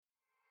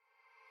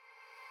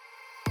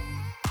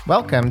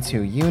Welcome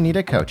to You Need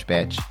a Coach,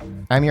 Bitch.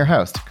 I'm your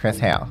host, Chris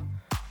Hale.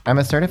 I'm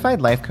a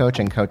certified life coach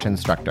and coach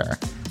instructor.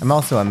 I'm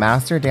also a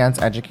master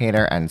dance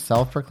educator and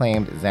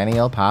self-proclaimed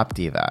Xennial Pop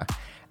Diva.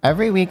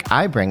 Every week,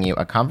 I bring you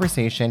a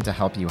conversation to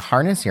help you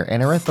harness your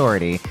inner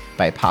authority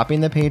by popping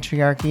the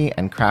patriarchy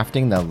and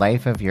crafting the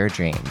life of your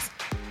dreams.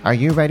 Are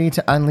you ready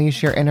to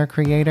unleash your inner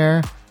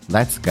creator?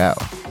 Let's go.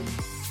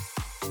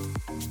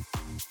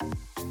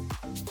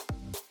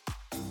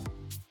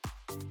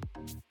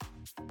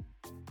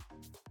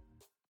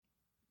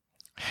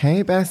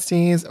 Hey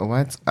besties,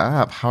 what's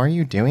up? How are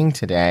you doing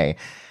today?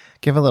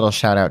 Give a little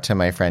shout out to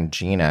my friend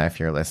Gina if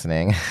you're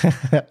listening.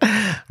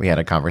 We had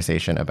a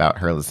conversation about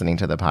her listening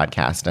to the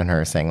podcast and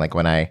her saying like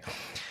when I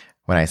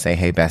say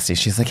hey bestie,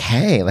 she's like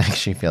hey, like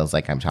she feels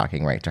like I'm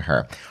talking right to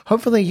her.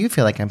 Hopefully you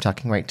feel like I'm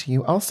talking right to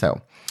you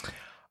also.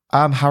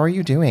 How are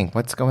you doing?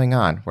 What's going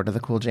on? What are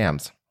the cool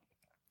jams?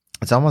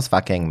 It's almost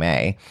fucking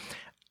May.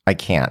 I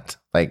can't.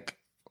 Like,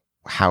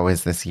 how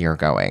is this year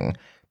going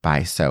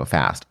by so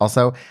fast?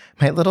 Also,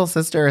 my little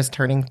sister is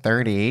turning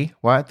 30.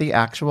 What the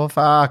actual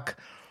fuck?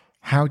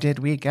 How did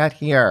we get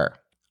here?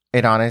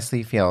 It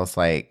honestly feels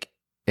like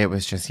it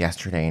was just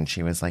yesterday and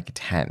she was like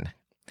 10.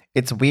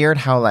 It's weird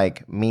how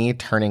like me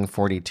turning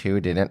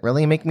 42 didn't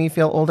really make me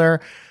feel older,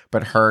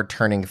 but her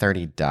turning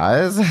 30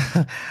 does.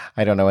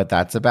 I don't know what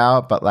that's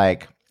about, but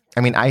like,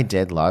 I mean, I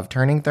did love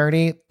turning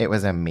 30. It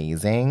was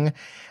amazing.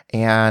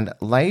 And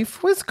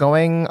life was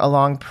going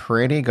along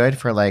pretty good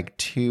for like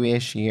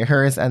 2-ish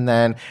years. And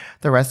then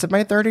the rest of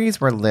my 30s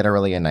were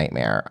literally a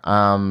nightmare.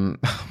 And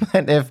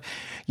if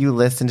you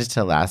listened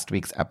to last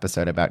week's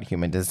episode about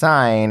human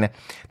design,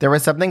 there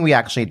was something we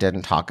actually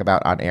didn't talk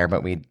about on air,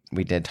 but we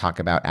did talk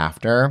about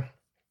after.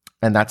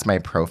 And that's my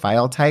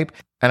profile type.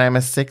 And I'm a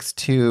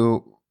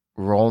 6'2"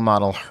 role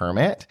model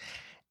hermit.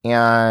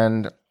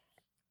 And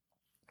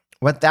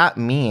what that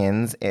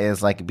means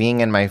is like being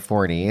in my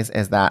 40s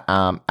is that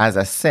as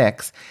a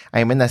 6,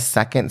 I'm in the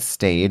second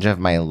stage of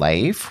my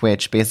life,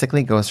 which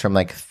basically goes from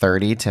like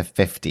 30 to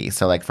 50.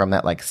 So like from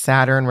that like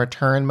Saturn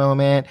return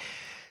moment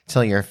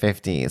till your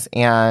 50s.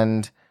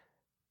 And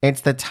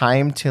it's the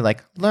time to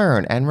like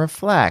learn and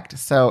reflect.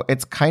 So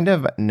it's kind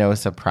of no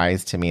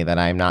surprise to me that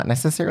I'm not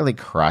necessarily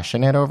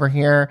crushing it over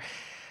here,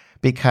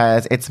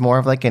 because it's more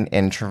of like an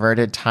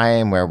introverted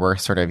time where we're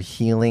sort of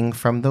healing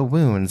from the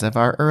wounds of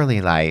our early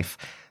life.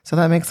 So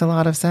that makes a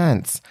lot of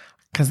sense,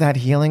 because that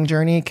healing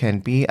journey can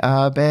be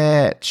a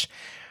bitch.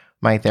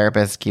 My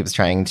therapist keeps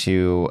trying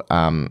to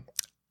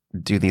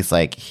do these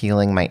like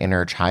healing my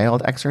inner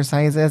child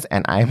exercises,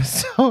 and I'm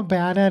so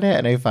bad at it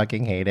and I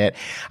fucking hate it.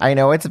 I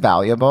know it's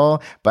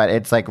valuable, but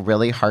it's like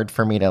really hard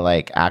for me to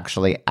like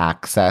actually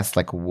access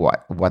like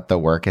what the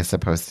work is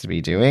supposed to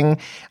be doing.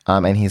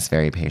 And he's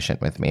very patient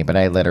with me, but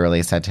I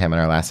literally said to him in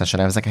our last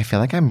session, I was like, I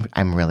feel like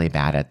I'm really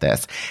bad at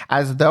this,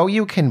 as though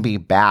you can be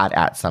bad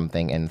at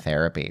something in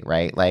therapy,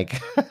 right? Like,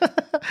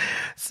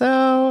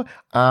 so,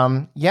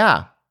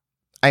 yeah.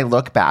 I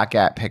look back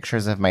at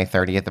pictures of my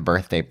 30th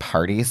birthday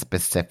party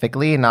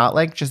specifically, not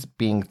like just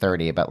being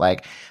 30, but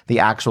like the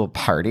actual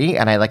party.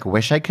 And I like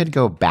wish I could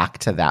go back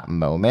to that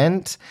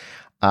moment,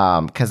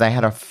 because I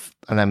had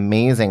an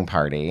amazing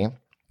party,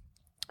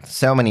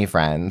 so many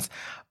friends.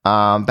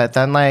 But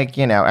then like,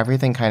 you know,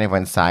 everything kind of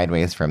went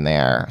sideways from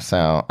there.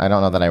 So I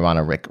don't know that I want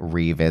to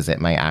revisit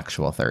my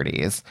actual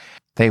 30s.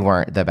 They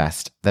weren't the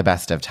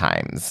best of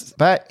times.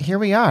 But here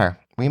we are.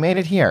 We made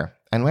it here.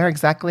 And where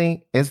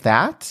exactly is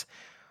that?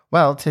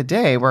 Well,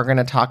 today we're going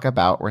to talk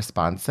about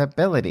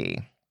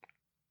responsibility.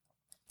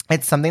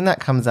 It's something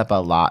that comes up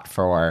a lot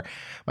for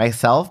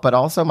myself, but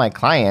also my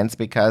clients,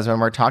 because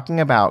when we're talking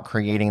about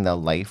creating the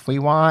life we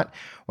want,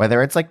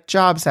 whether it's like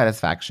job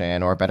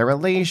satisfaction or better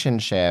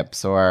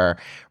relationships, or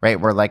right,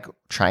 we're like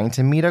trying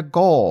to meet a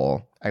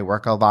goal. I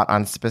work a lot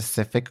on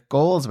specific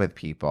goals with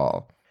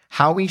people.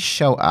 How we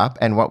show up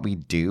and what we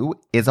do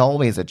is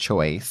always a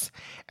choice,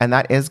 and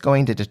that is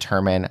going to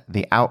determine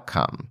the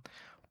outcome.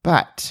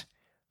 But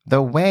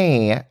the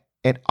way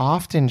it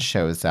often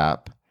shows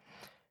up,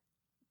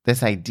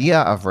 this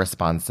idea of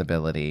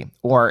responsibility,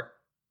 or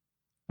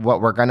what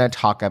we're going to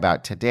talk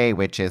about today,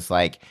 which is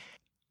like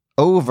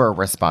over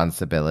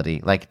responsibility,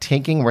 like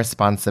taking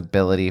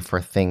responsibility for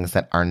things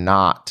that are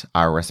not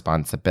our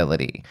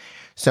responsibility.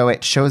 So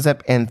it shows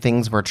up in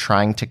things we're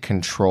trying to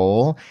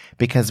control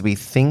because we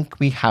think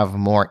we have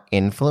more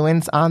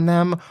influence on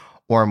them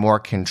or more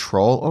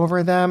control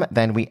over them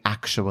than we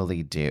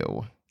actually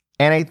do.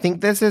 And I think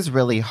this is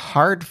really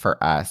hard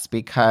for us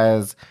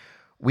because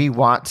we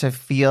want to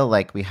feel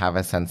like we have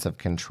a sense of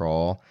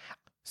control.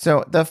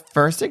 So the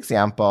first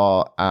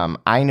example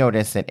I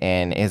notice it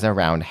in is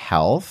around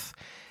health.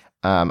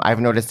 I've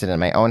noticed it in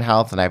my own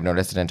health, and I've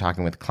noticed it in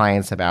talking with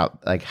clients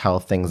about like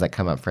health things that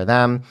come up for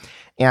them.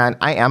 And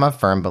I am a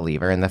firm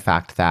believer in the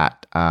fact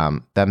that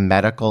the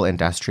medical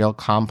industrial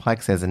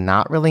complex is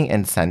not really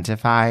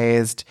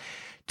incentivized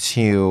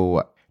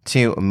to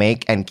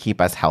make and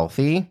keep us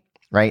healthy,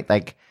 right?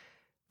 Like,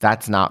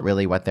 that's not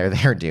really what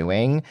they're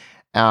doing.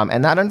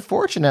 And that,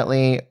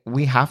 unfortunately,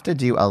 we have to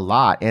do a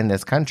lot in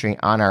this country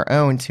on our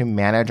own to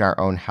manage our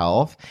own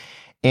health.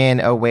 in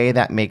a way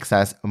that makes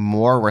us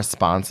more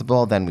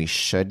responsible than we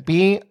should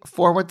be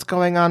for what's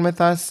going on with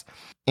us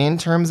in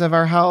terms of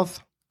our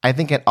health. I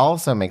think it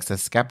also makes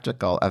us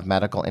skeptical of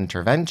medical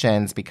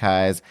interventions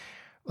because,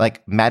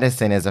 like,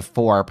 medicine is a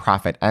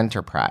for-profit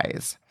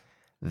enterprise.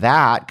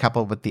 That,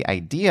 coupled with the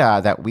idea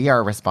that we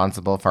are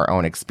responsible for our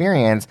own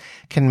experience,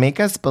 can make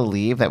us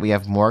believe that we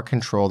have more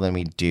control than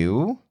we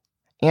do,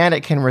 and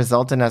it can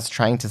result in us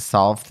trying to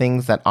solve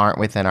things that aren't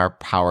within our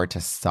power to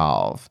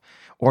solve,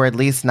 or at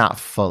least not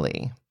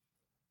fully.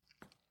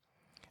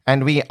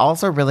 And we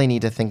also really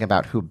need to think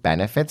about who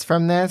benefits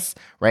from this,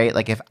 right?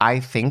 Like, if I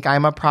think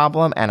I'm a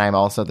problem and I'm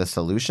also the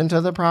solution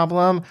to the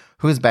problem,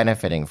 who's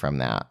benefiting from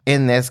that?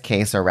 In this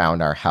case,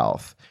 around our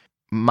health.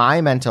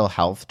 My mental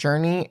health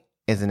journey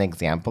is an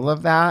example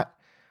of that.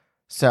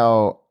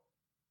 So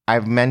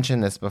I've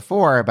mentioned this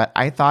before, but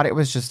I thought it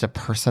was just a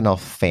personal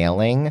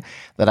failing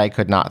that I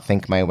could not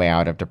think my way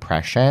out of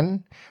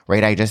depression,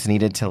 right? I just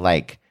needed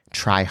to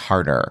try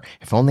harder.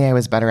 If only I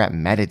was better at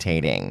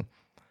meditating.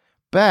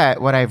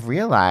 But what I've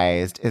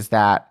realized is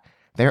that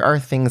there are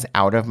things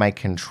out of my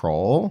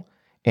control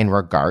in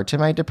regard to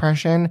my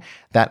depression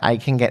that I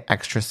can get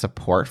extra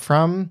support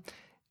from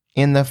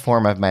in the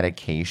form of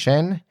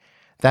medication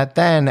that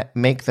then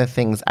make the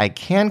things I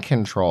can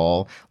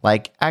control,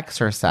 like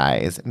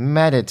exercise,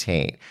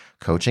 meditate,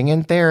 coaching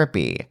and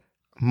therapy,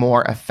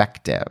 more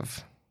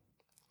effective.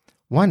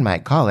 One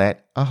might call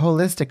it a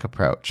holistic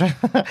approach,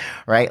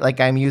 right? Like,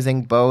 I'm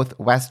using both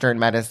Western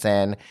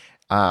medicine,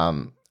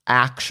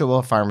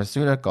 actual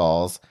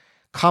pharmaceuticals,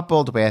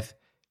 coupled with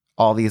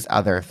all these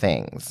other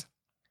things.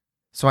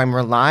 So I'm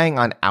relying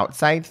on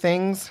outside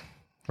things,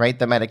 right?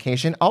 The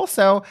medication,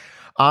 also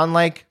on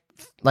like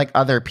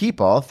other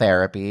people,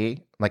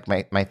 therapy, like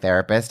my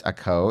therapist, a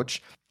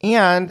coach,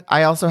 and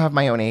I also have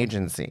my own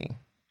agency.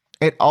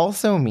 It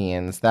also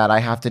means that I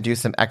have to do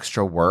some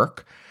extra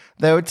work,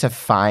 though, to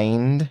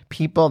find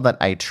people that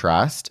I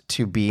trust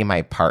to be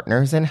my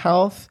partners in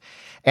health.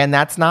 And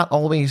that's not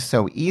always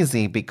so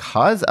easy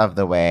because of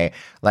the way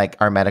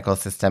our medical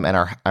system and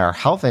our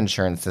health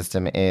insurance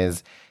system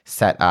is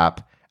set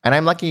up. And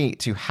I'm lucky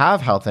to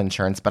have health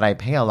insurance, but I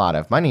pay a lot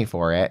of money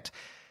for it.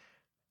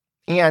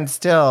 And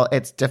still,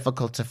 it's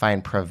difficult to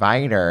find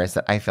providers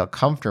that I feel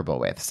comfortable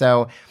with.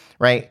 So,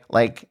 right,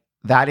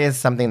 that is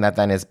something that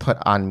then is put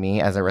on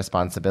me as a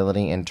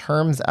responsibility in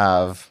terms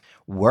of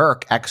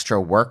work,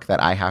 extra work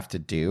that I have to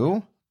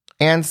do.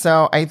 And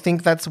so I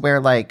think that's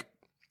where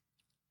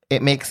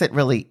it makes it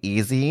really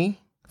easy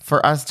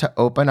for us to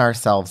open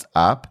ourselves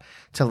up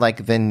to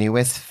the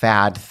newest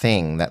fad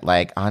thing that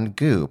on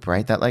Goop,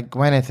 right? That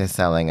Gwyneth is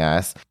selling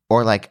us,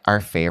 or our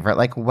favorite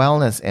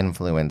wellness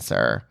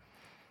influencer.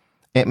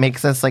 It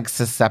makes us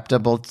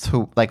susceptible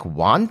to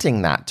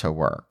wanting that to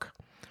work,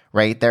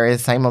 right? There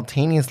is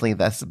simultaneously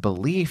this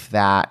belief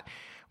that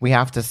we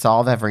have to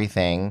solve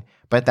everything,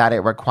 but that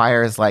it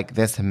requires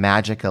this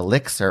magic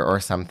elixir or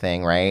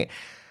something, right?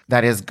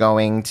 That is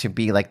going to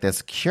be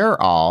this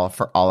cure-all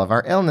for all of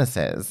our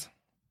illnesses.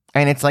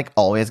 And it's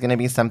always going to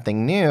be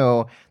something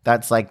new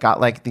that's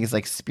got these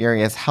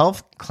spurious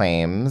health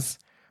claims,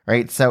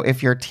 right? So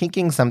if you're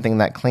taking something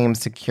that claims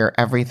to cure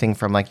everything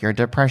from your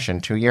depression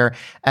to your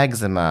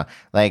eczema,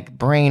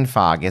 brain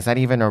fog, is that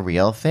even a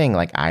real thing?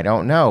 I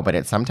don't know, but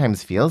it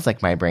sometimes feels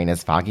like my brain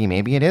is foggy.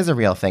 Maybe it is a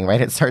real thing, right?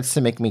 It starts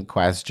to make me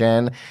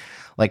question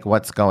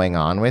what's going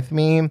on with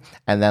me.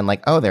 And then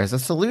oh, there's a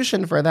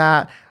solution for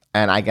that.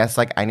 And I guess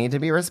I need to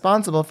be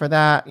responsible for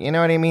that. You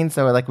know what I mean?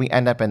 So we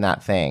end up in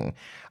that thing.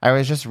 I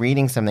was just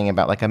reading something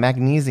about a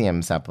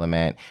magnesium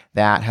supplement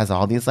that has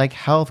all these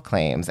health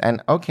claims.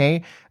 And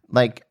okay,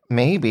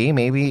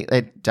 maybe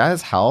it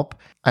does help.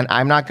 And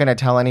I'm not going to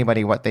tell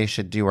anybody what they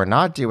should do or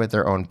not do with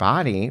their own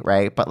body,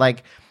 right?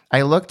 But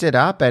I looked it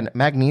up, and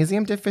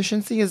magnesium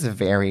deficiency is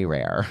very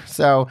rare.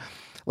 So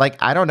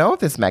I don't know if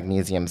this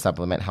magnesium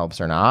supplement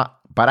helps or not,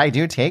 but I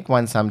do take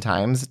one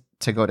sometimes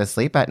to go to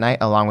sleep at night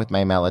along with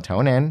my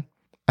melatonin.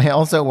 I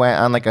also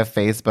went on a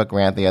Facebook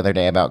rant the other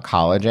day about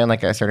collagen.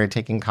 I started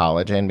taking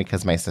collagen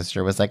because my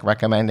sister was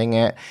recommending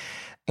it.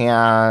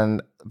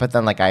 But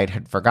then I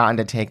had forgotten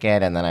to take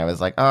it. And then I was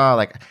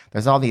oh,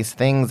 there's all these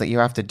things that you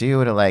have to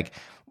do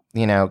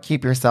to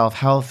keep yourself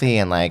healthy,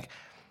 and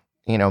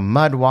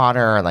mud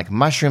water and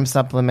mushroom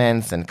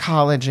supplements and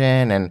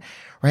collagen, and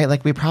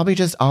right. We probably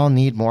just all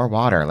need more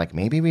water.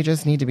 Maybe we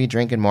just need to be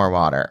drinking more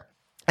water.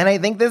 And I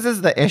think this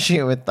is the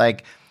issue with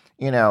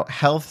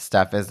health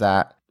stuff, is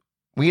that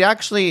we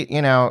actually,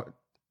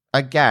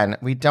 again,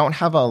 we don't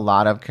have a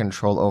lot of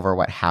control over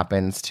what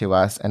happens to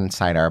us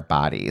inside our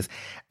bodies.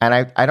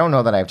 And I don't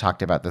know that I've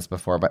talked about this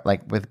before, but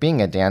with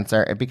being a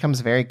dancer, it becomes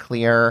very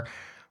clear,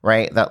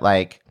 right,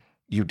 that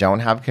you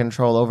don't have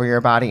control over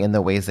your body in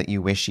the ways that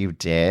you wish you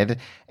did.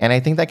 And I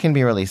think that can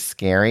be really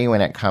scary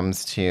when it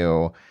comes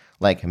to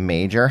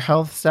major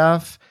health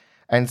stuff.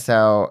 And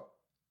so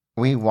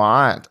we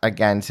want,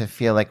 again, to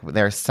feel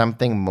there's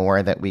something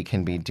more that we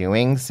can be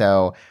doing.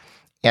 So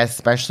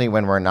especially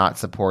when we're not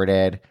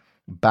supported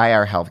by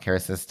our healthcare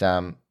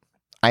system,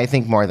 I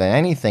think more than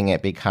anything,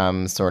 it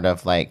becomes sort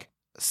of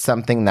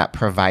something that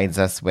provides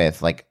us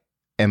with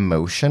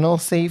emotional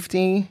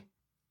safety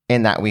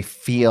in that we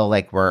feel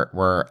like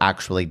we're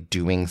actually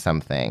doing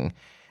something.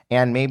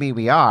 And maybe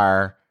we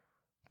are,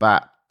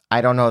 but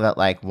I don't know that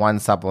like one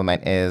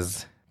supplement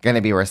is going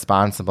to be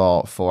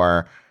responsible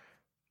for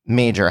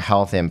major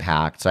health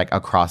impacts like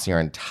across your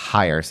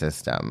entire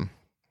system.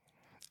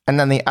 And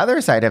then the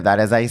other side of that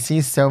is I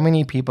see so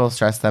many people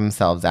stress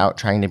themselves out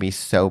trying to be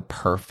so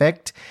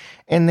perfect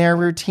in their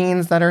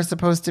routines that are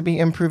supposed to be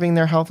improving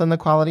their health and the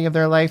quality of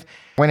their life.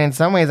 When in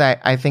some ways,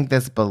 I think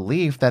this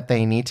belief that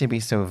they need to be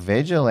so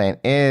vigilant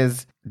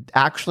is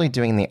actually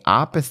doing the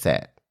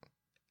opposite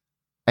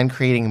and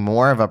creating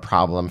more of a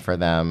problem for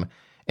them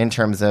in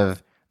terms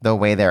of the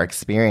way they're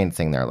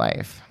experiencing their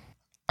life.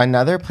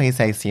 Another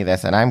place I see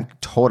this, and I'm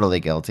totally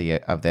guilty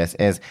of this,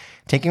 is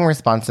taking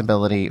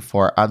responsibility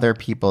for other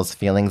people's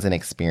feelings and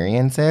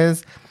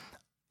experiences,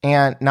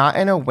 and not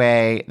in a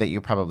way that you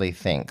probably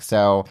think.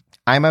 So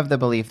I'm of the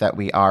belief that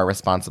we are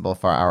responsible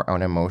for our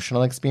own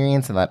emotional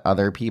experience and that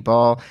other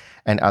people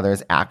and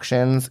others'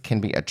 actions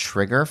can be a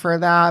trigger for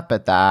that,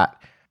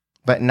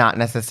 but not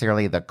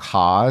necessarily the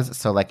cause.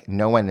 So like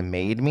no one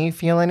made me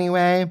feel any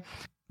way.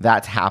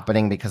 That's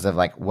happening because of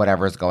like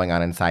whatever's going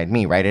on inside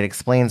me, right? It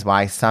explains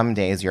why some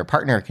days your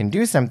partner can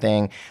do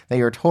something that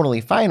you're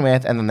totally fine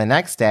with, and then the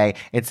next day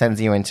it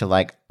sends you into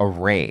like a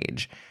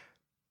rage.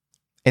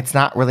 It's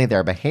not really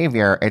their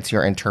behavior, it's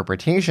your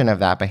interpretation of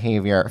that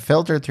behavior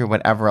filtered through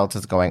whatever else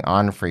is going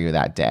on for you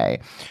that day.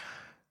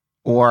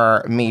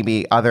 Or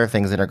maybe other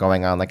things that are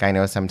going on. Like I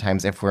know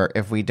sometimes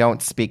if we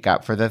don't speak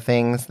up for the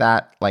things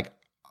that like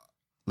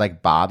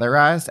bother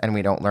us, and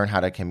we don't learn how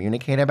to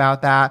communicate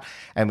about that,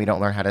 and we don't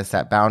learn how to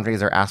set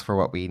boundaries or ask for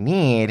what we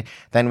need,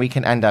 then we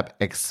can end up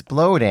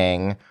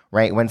exploding,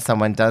 right? When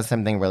someone does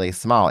something really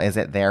small. Is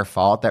it their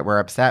fault that we're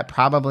upset?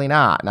 Probably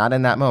not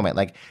in that moment.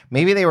 Like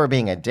maybe they were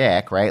being a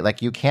dick, right? Like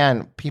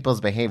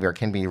people's behavior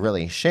can be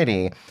really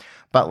shitty,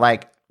 but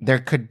like there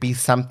could be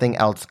something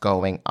else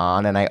going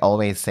on. And I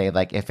always say,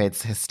 like, if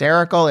it's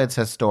hysterical, it's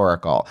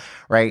historical,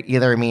 right?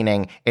 Either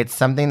meaning it's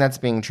something that's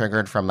being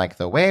triggered from like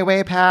the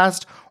way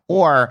past,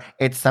 or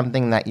it's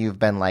something that you've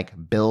been like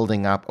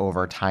building up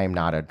over time,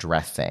 not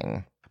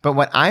addressing. But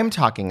what I'm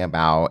talking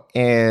about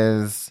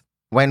is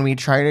when we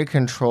try to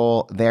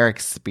control their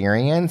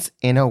experience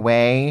in a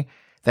way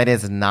that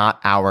is not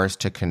ours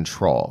to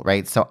control,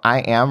 right? So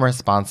I am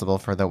responsible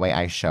for the way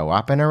I show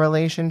up in a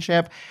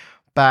relationship,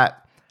 but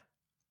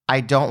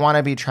I don't want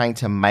to be trying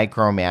to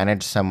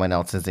micromanage someone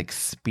else's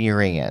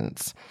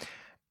experience.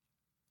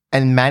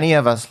 And many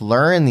of us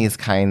learn these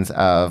kinds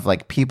of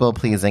like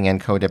people-pleasing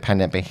and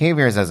codependent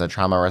behaviors as a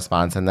trauma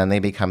response, and then they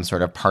become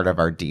sort of part of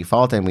our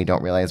default and we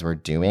don't realize we're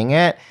doing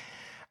it.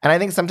 And I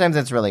think sometimes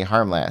it's really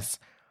harmless.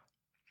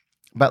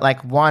 But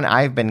like one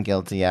I've been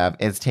guilty of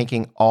is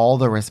taking all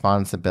the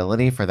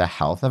responsibility for the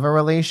health of a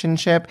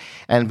relationship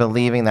and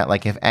believing that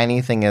like if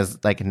anything is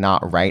like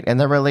not right in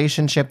the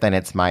relationship, then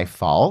it's my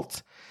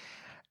fault.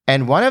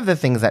 And one of the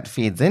things that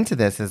feeds into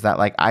this is that,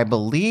 like, I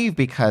believe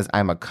because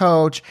I'm a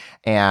coach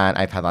and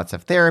I've had lots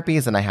of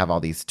therapies and I have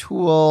all these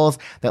tools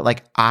that,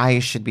 like, I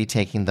should be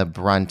taking the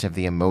brunt of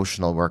the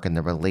emotional work in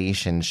the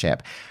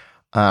relationship.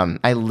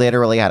 I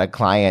literally had a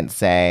client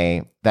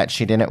say that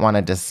she didn't want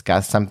to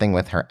discuss something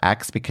with her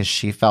ex because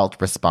she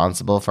felt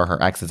responsible for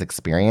her ex's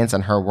experience.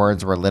 And her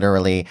words were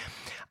literally,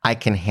 I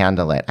can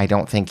handle it. I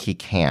don't think he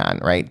can,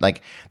 right?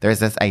 Like there's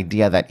this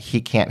idea that he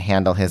can't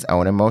handle his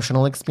own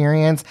emotional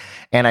experience.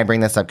 And I bring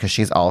this up because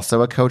she's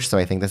also a coach. So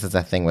I think this is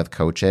a thing with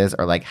coaches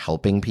or like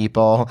helping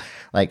people,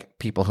 like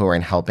people who are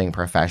in helping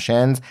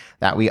professions,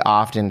 that we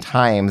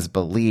oftentimes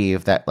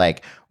believe that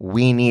like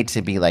we need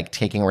to be like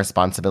taking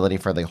responsibility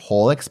for the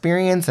whole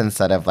experience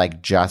instead of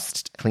like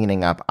just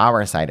cleaning up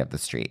our side of the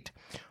street.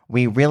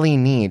 We really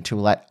need to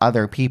let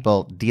other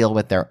people deal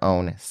with their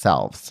own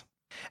selves.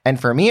 And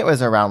for me, it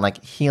was around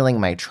like healing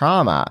my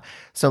trauma.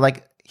 So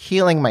like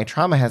healing my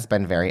trauma has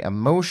been very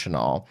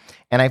emotional.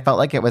 And I felt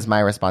like it was my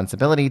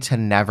responsibility to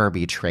never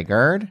be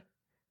triggered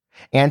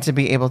and to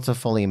be able to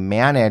fully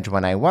manage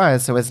when I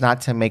was, so as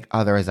not to make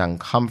others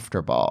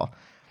uncomfortable.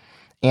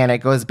 And it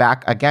goes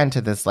back again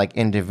to this like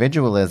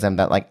individualism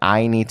that like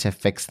I need to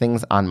fix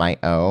things on my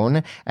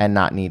own and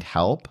not need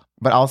help.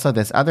 But also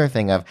this other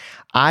thing of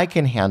I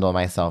can handle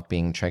myself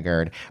being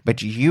triggered,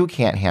 but you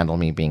can't handle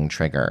me being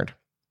triggered.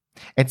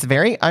 It's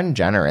very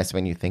ungenerous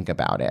when you think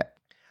about it.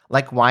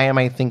 Like, why am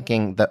I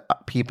thinking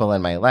that people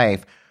in my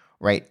life,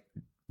 right,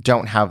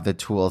 don't have the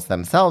tools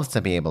themselves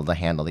to be able to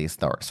handle these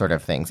sort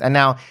of things? And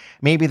now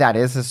maybe that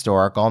is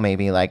historical.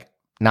 Maybe like,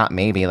 not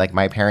maybe, like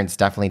my parents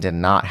definitely did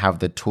not have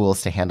the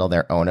tools to handle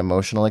their own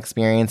emotional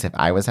experience if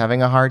I was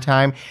having a hard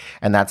time.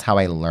 And that's how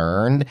I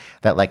learned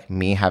that like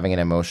me having an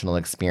emotional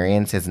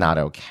experience is not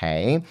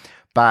okay.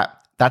 But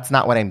that's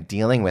not what I'm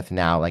dealing with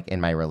now, like in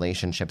my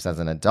relationships as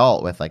an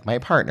adult with like my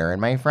partner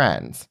and my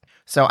friends.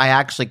 So I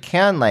actually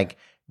can like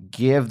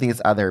give these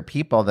other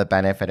people the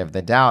benefit of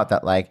the doubt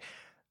that like,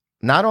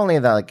 not only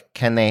that like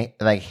can they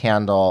like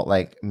handle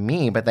like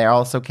me, but they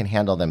also can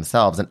handle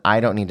themselves. And I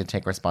don't need to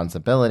take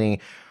responsibility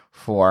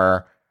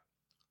for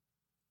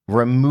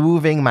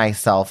removing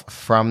myself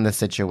from the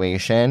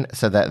situation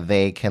so that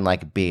they can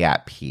like be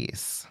at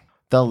peace.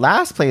 The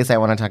last place I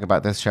want to talk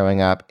about this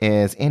showing up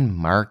is in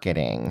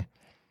marketing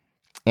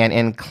and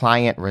in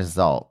client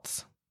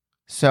results.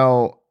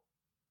 So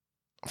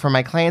for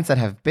my clients that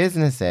have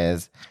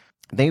businesses,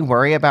 they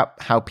worry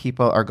about how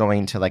people are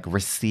going to like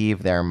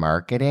receive their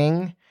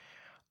marketing.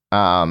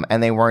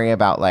 And they worry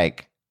about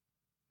like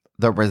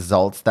the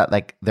results that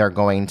like they're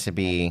going to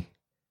be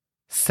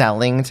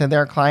selling to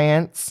their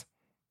clients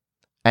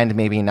and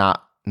maybe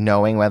not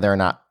knowing whether or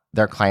not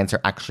their clients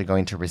are actually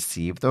going to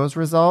receive those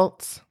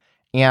results.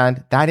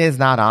 And that is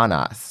not on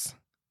us.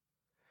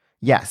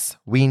 Yes,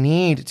 we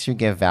need to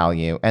give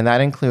value, and that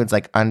includes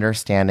like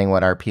understanding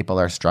what our people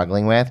are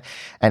struggling with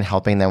and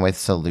helping them with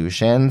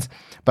solutions,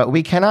 but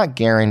we cannot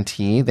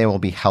guarantee they will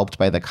be helped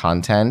by the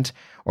content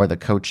or the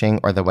coaching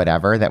or the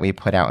whatever that we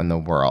put out in the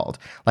world.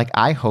 Like,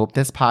 I hope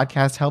this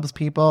podcast helps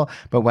people,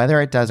 but whether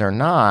it does or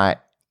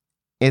not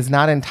is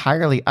not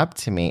entirely up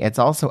to me. It's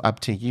also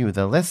up to you,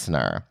 the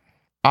listener.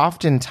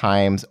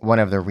 Oftentimes, one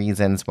of the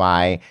reasons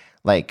why,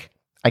 like,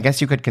 I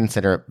guess you could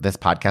consider this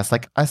podcast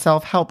like a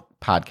self-help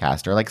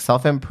podcast or like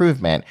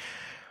self-improvement,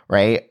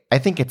 right? I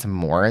think it's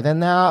more than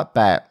that,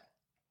 but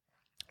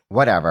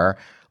whatever.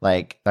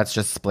 Like, that's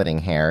just splitting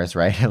hairs,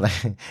 right?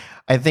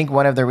 I think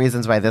one of the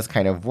reasons why this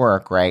kind of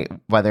work, right,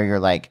 whether you're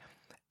like,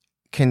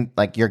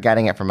 you're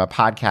getting it from a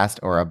podcast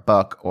or a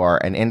book or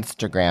an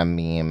Instagram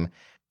meme,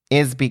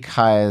 is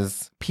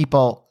because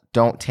people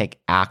don't take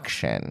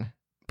action.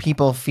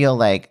 People feel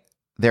like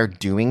they're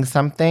doing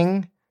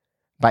something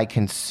by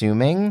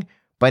consuming,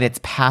 but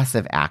it's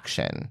passive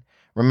action.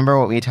 Remember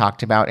what we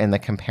talked about in the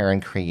Compare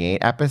and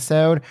Create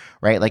episode,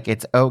 right? Like,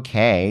 it's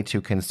okay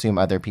to consume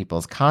other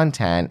people's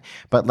content,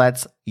 but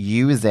let's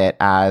use it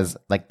as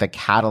like the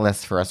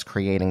catalyst for us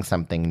creating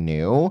something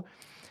new,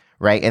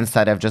 right?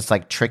 Instead of just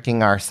like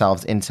tricking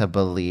ourselves into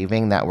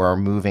believing that we're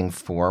moving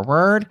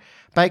forward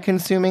by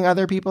consuming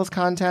other people's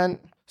content.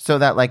 So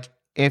that like,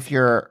 if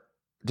your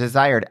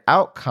desired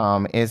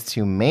outcome is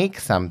to make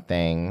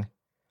something,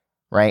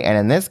 right? And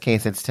in this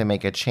case, it's to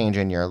make a change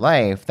in your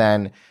life,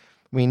 then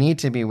we need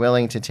to be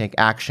willing to take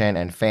action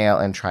and fail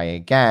and try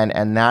again.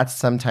 And that's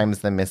sometimes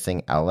the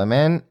missing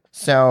element.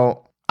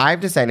 So I've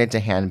decided to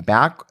hand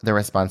back the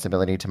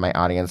responsibility to my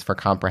audience for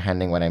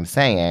comprehending what I'm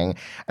saying.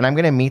 And I'm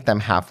going to meet them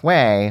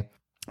halfway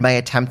by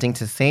attempting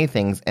to say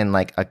things in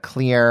like a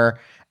clear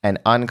and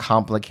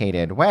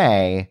uncomplicated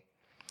way.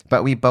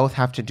 But we both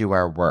have to do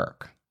our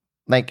work.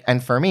 Like,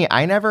 and for me,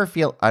 I never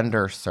feel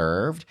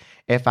underserved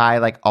if I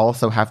like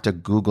also have to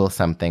Google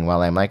something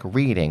while I'm like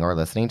reading or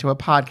listening to a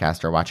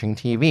podcast or watching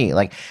TV.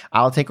 Like,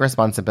 I'll take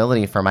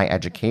responsibility for my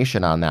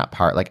education on that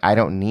part. Like, I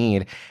don't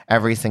need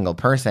every single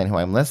person who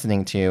I'm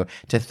listening to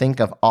think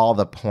of all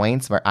the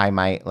points where I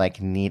might like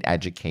need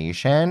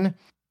education.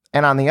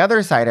 And on the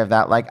other side of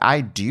that, like,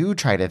 I do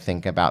try to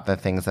think about the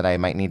things that I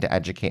might need to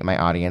educate my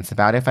audience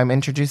about if I'm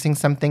introducing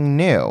something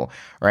new,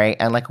 right?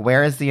 And like,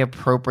 where is the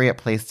appropriate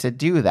place to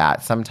do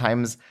that?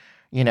 Sometimes,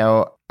 you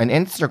know, an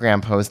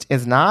Instagram post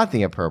is not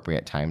the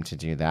appropriate time to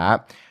do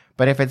that.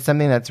 But if it's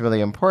something that's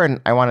really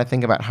important, I want to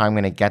think about how I'm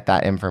going to get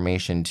that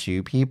information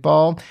to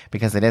people,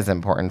 because it is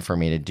important for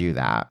me to do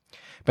that.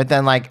 But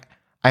then like,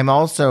 I'm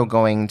also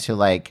going to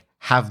like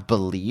have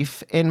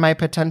belief in my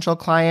potential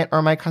client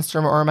or my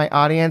customer or my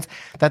audience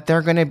that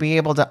they're going to be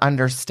able to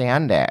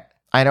understand it.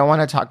 I don't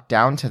want to talk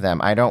down to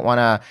them. I don't want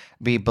to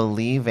be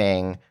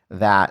believing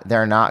that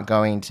they're not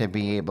going to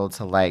be able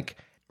to like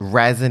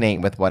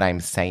resonate with what I'm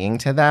saying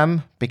to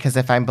them, because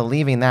if I'm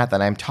believing that,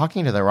 then I'm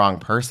talking to the wrong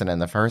person in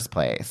the first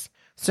place.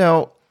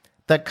 So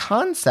the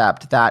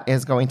concept that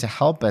is going to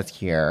help us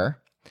here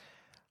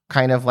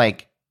kind of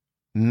like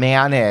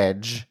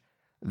manage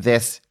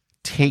this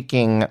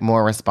taking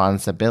more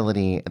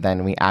responsibility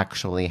than we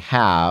actually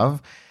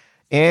have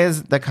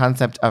is the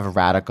concept of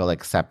radical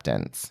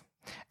acceptance.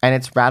 And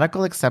it's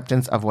radical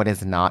acceptance of what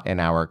is not in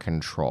our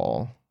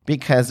control.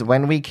 Because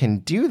when we can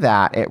do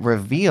that, it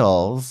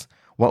reveals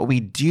what we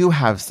do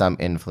have some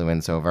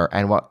influence over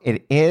and what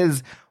it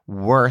is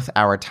worth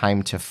our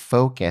time to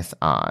focus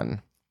on.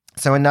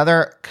 So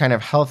another kind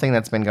of health thing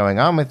that's been going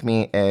on with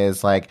me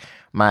is like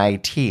my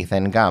teeth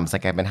and gums.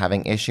 Like, I've been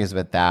having issues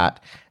with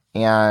that.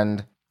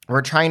 And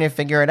we're trying to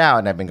figure it out.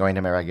 And I've been going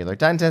to my regular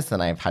dentist,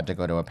 and I've had to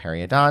go to a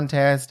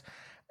periodontist.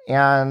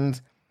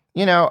 And,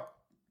 you know,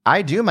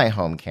 I do my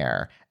home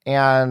care.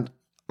 And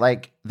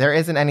like, there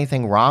isn't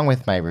anything wrong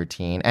with my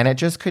routine. And it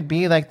just could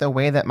be like the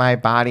way that my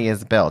body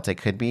is built. It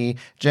could be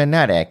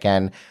genetic.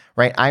 And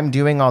right, I'm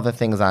doing all the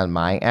things on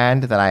my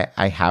end that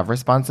I have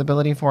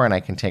responsibility for and I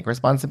can take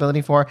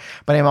responsibility for.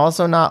 But I'm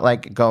also not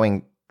like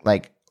going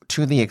like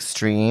to the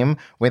extreme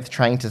with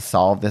trying to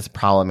solve this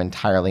problem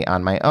entirely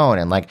on my own.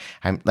 And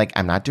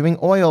I'm not doing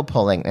oil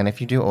pulling. And if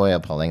you do oil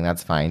pulling,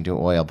 that's fine. Do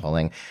oil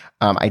pulling.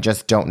 I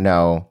just don't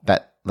know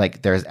that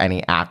like there's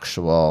any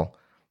actual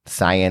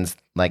science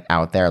like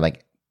out there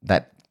like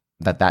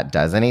that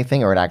does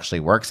anything, or it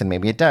actually works. And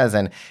maybe it does.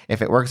 And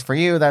if it works for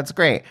you, that's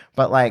great.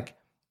 But like,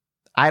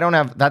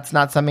 that's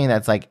not something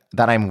that's like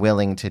that I'm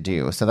willing to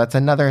do. So that's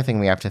another thing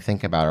we have to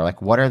think about, or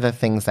like, what are the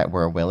things that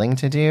we're willing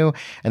to do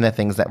and the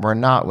things that we're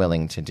not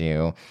willing to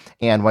do,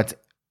 and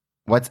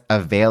what's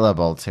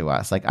available to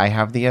us. Like, I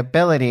have the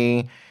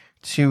ability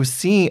to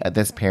see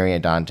this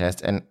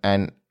periodontist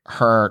and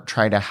her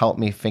try to help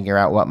me figure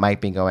out what might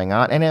be going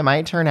on. And it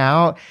might turn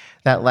out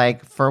that,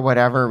 like, for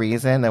whatever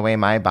reason, the way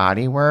my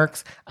body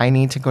works, I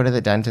need to go to the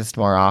dentist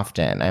more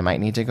often. I might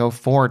need to go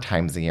 4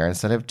 times a year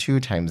instead of 2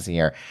 times a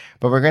year.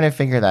 But we're going to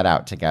figure that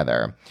out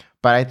together.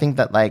 But I think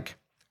that, like,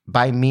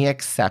 by me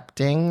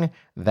accepting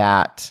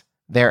that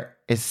there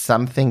is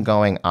something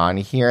going on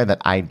here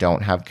that I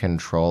don't have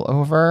control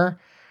over,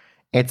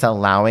 it's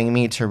allowing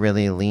me to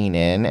really lean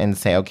in and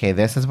say, okay,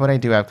 this is what I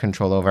do have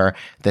control over.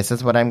 This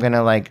is what I'm going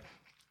to, like,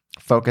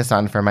 focus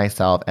on for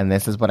myself, and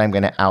this is what I'm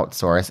going to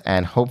outsource,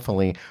 and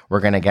hopefully we're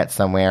going to get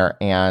somewhere.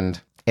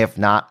 And if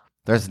not,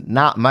 there's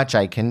not much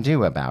I can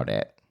do about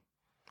it.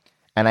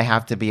 And I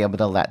have to be able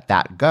to let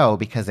that go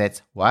because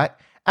it's what?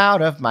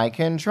 Out of my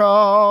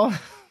control.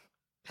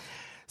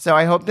 So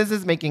I hope this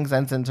is making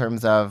sense in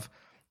terms of,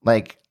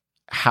 like,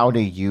 how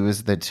to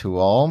use the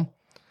tool.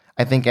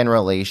 I think in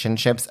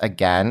relationships,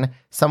 again,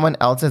 someone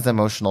else's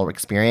emotional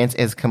experience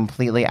is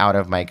completely out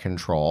of my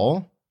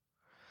control.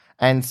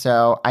 And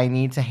so I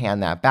need to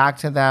hand that back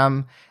to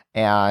them.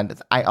 And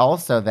I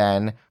also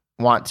then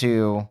want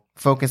to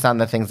focus on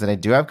the things that I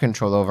do have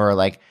control over,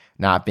 like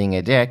not being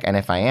a dick. And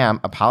if I am,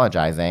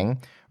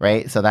 apologizing,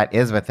 right? So that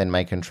is within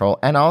my control.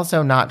 And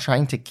also not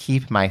trying to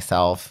keep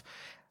myself,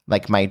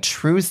 like my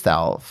true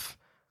self,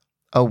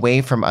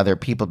 away from other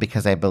people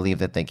because I believe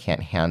that they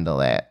can't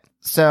handle it.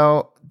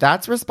 So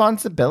that's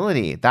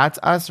responsibility. That's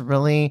us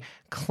really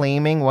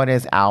claiming what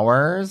is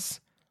ours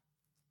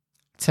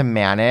to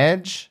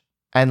manage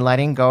and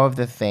letting go of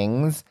the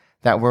things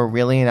that we're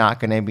really not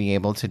going to be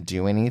able to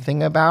do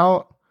anything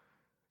about,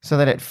 so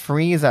that it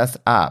frees us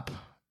up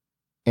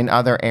in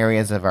other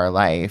areas of our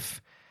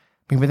life.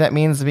 Maybe that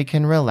means we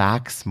can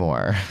relax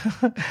more.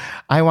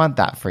 I want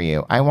that for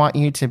you. I want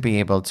you to be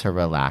able to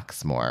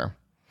relax more.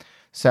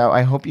 So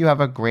I hope you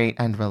have a great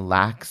and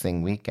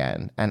relaxing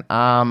weekend. And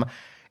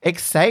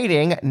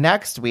exciting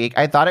next week.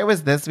 I thought it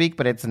was this week,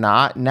 but it's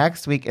not.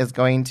 Next week is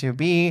going to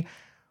be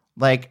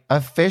like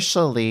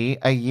officially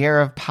a year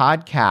of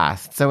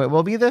podcasts. So it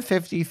will be the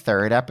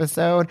 53rd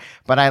episode,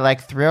 but I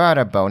like threw out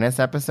a bonus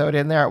episode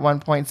in there at one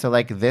point. So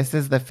like this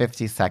is the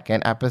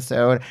 52nd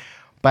episode,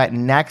 but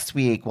next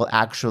week will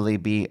actually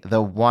be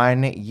the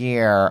 1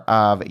 year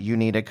of You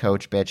Need a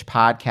Coach Bitch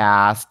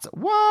podcasts.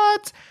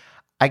 What?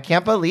 I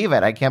can't believe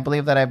it. I can't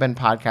believe that I've been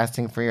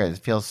podcasting for years.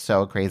 It feels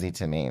so crazy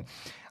to me.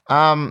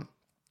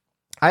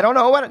 I don't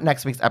know what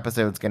next week's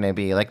episode is going to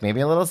be. Like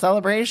maybe a little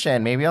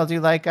celebration. Maybe I'll do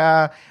like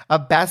a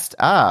best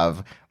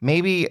of.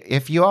 Maybe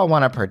if you all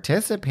want to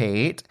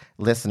participate,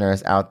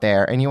 listeners out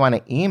there, and you want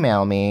to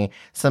email me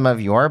some of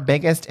your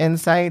biggest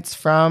insights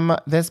from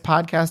this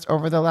podcast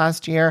over the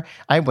last year,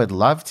 I would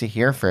love to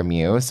hear from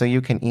you. So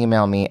you can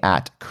email me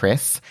at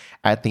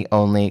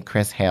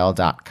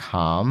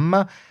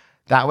chris@theonlychrishale.com.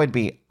 That would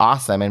be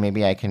awesome, and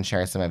maybe I can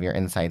share some of your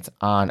insights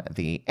on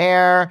the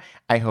air.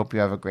 I hope you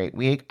have a great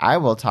week. I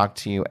will talk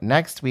to you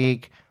next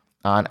week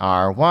on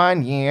our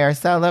 1 year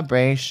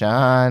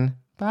celebration.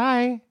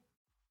 Bye.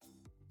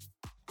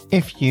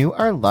 If you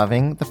are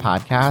loving the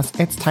podcast,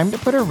 it's time to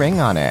put a ring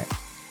on it.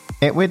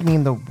 It would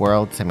mean the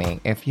world to me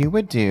if you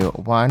would do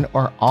one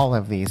or all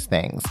of these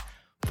things.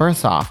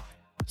 First off,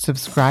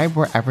 subscribe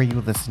wherever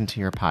you listen to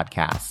your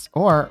podcasts,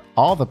 or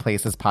all the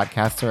places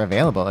podcasts are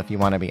available if you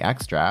want to be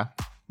extra.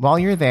 While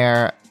you're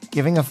there,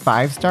 giving a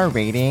 5-star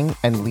rating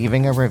and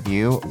leaving a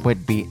review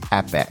would be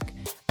epic.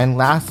 And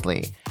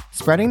lastly,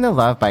 spreading the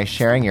love by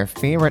sharing your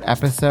favorite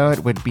episode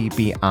would be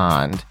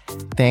beyond.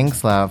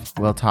 Thanks, love.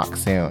 We'll talk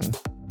soon.